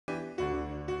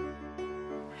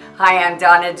Hi, I'm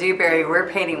Donna Dewberry. We're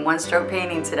painting one-stroke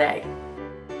painting today.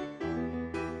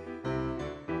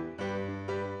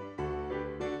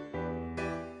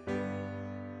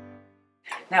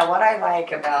 Now what I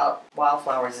like about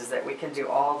Wildflowers is that we can do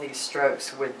all these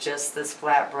strokes with just this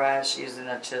flat brush using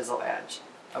a chisel edge.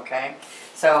 Okay,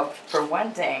 so for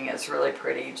one thing, it's really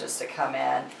pretty just to come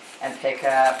in and pick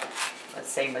up, let's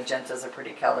say magenta is a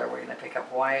pretty color, we're going to pick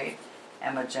up white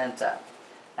and magenta.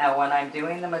 Now when I'm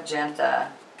doing the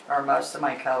magenta, or most of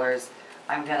my colors,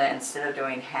 I'm going to, instead of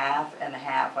doing half and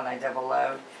half when I double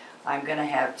load, I'm going to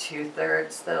have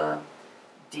 2/3 the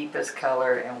deepest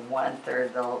color and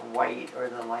 1/3 the white or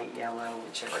the light yellow,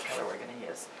 whichever color we're going to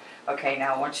use. Okay,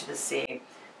 now I want you to see,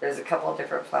 there's a couple of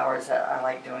different flowers that I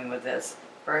like doing with this.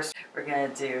 First, we're going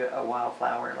to do a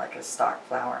wildflower, like a stalk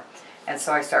flower. And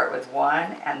so I start with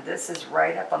one, and this is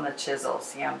right up on the chisel.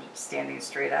 See, I'm standing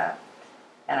straight up,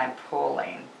 and I'm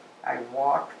pulling. I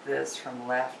walk this from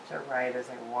left to right as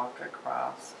I walk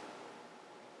across.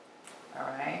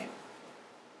 Alright?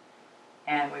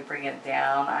 And we bring it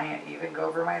down. I even go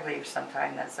over my leaf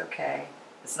sometime, that's okay.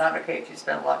 It's not okay if you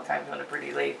spend a long time doing a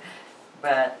pretty leaf.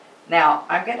 But now,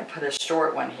 I'm going to put a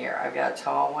short one here. I've got a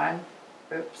tall one.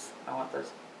 Oops, I want the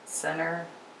center.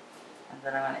 And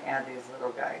then I'm going to add these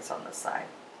little guys on the side.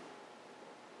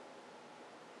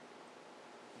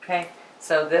 Okay,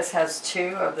 so this has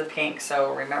 2 of the pink.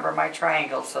 So remember my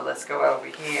triangle. So let's go over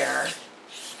here.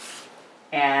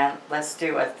 And let's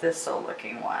do a thistle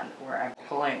looking one where I'm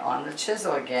pulling on the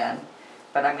chisel again.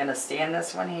 But I'm going to stand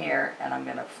this one here and I'm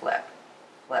going to flip,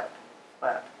 flip,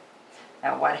 flip.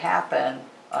 Now what happened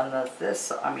on the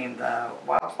thistle, the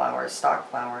wildflower, stalk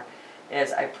flower,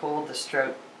 is I pulled the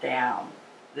stroke down.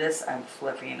 This I'm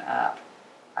flipping up.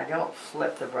 I don't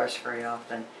flip the brush very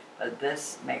often, but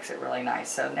this makes it really nice.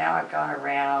 So now I've gone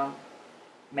around,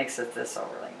 makes the thistle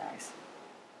really nice.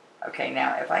 Okay,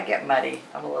 now if I get muddy,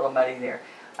 I'm a little muddy there,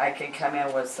 I can come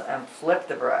in with and flip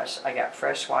the brush. I got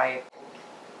fresh white,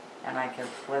 and I can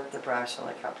flip the brush.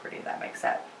 Look how pretty that makes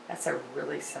that. That's a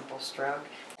really simple stroke,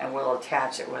 and we'll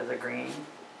attach it with a green.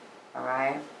 All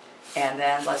right. And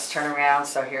then let's turn around.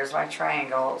 So here's my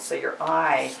triangle. So your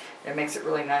eye, it makes it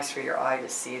really nice for your eye to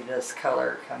see this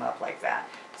color come up like that.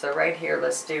 So right here,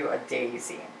 let's do a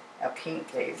daisy, a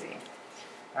pink daisy.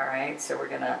 All right, so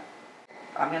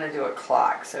I'm gonna do a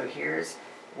clock. So here's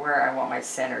where I want my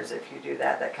centers. If you do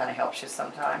that, that kind of helps you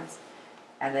sometimes.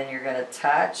 And then you're gonna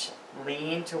touch,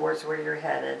 lean towards where you're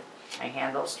headed, my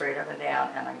handle straight up and down,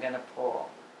 and I'm gonna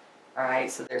pull. All right,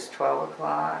 so there's 12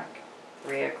 o'clock,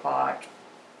 3 o'clock,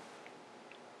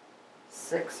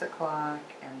 6 o'clock,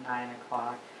 and 9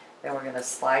 o'clock. Then we're going to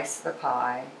slice the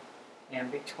pie in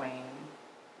between.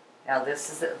 Now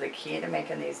this is the key to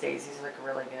making these daisies look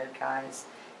really good, guys,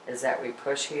 is that we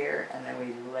push here and then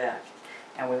we lift.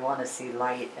 And we want to see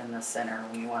light in the center.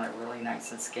 We want it really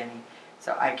nice and skinny.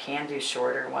 So I can do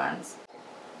shorter ones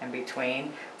in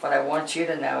between. What I want you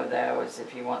to know though is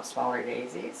if you want smaller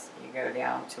daisies, you go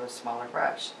down to a smaller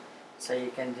brush. So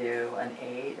you can do an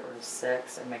 8 or a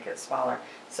 6 and make it smaller.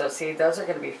 So see, those are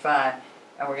going to be fun.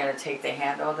 And we're going to take the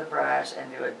handle of the brush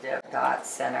and do a dip dot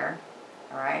center.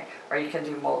 Alright? Or you can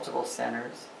do multiple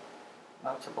centers.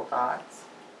 Multiple dots.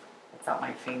 I thought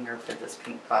my finger put this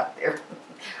pink dot there.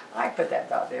 I put that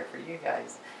dot there for you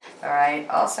guys. Alright?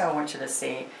 Also I want you to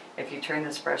see, if you turn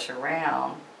this brush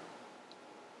around,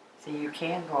 see you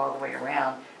can go all the way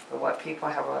around. But what people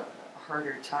have a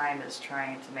harder time is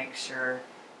trying to make sure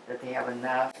that they have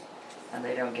enough and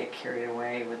they don't get carried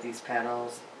away with these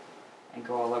petals and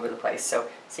go all over the place. So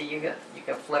see, you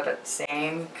can flip it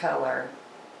same color,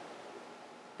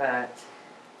 but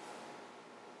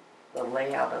the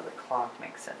layout of the clock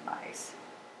makes it nice,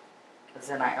 because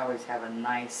then I always have a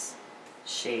nice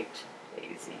shaped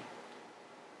daisy.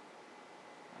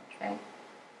 Okay,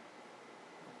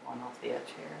 one off the edge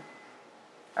here.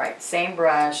 Alright, same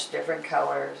brush, different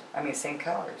colors, same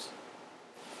colors.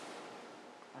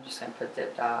 I'm just going to put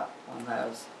dip dot on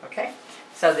those. Okay,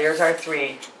 so there's our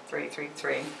 3, 3, 3,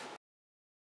 3.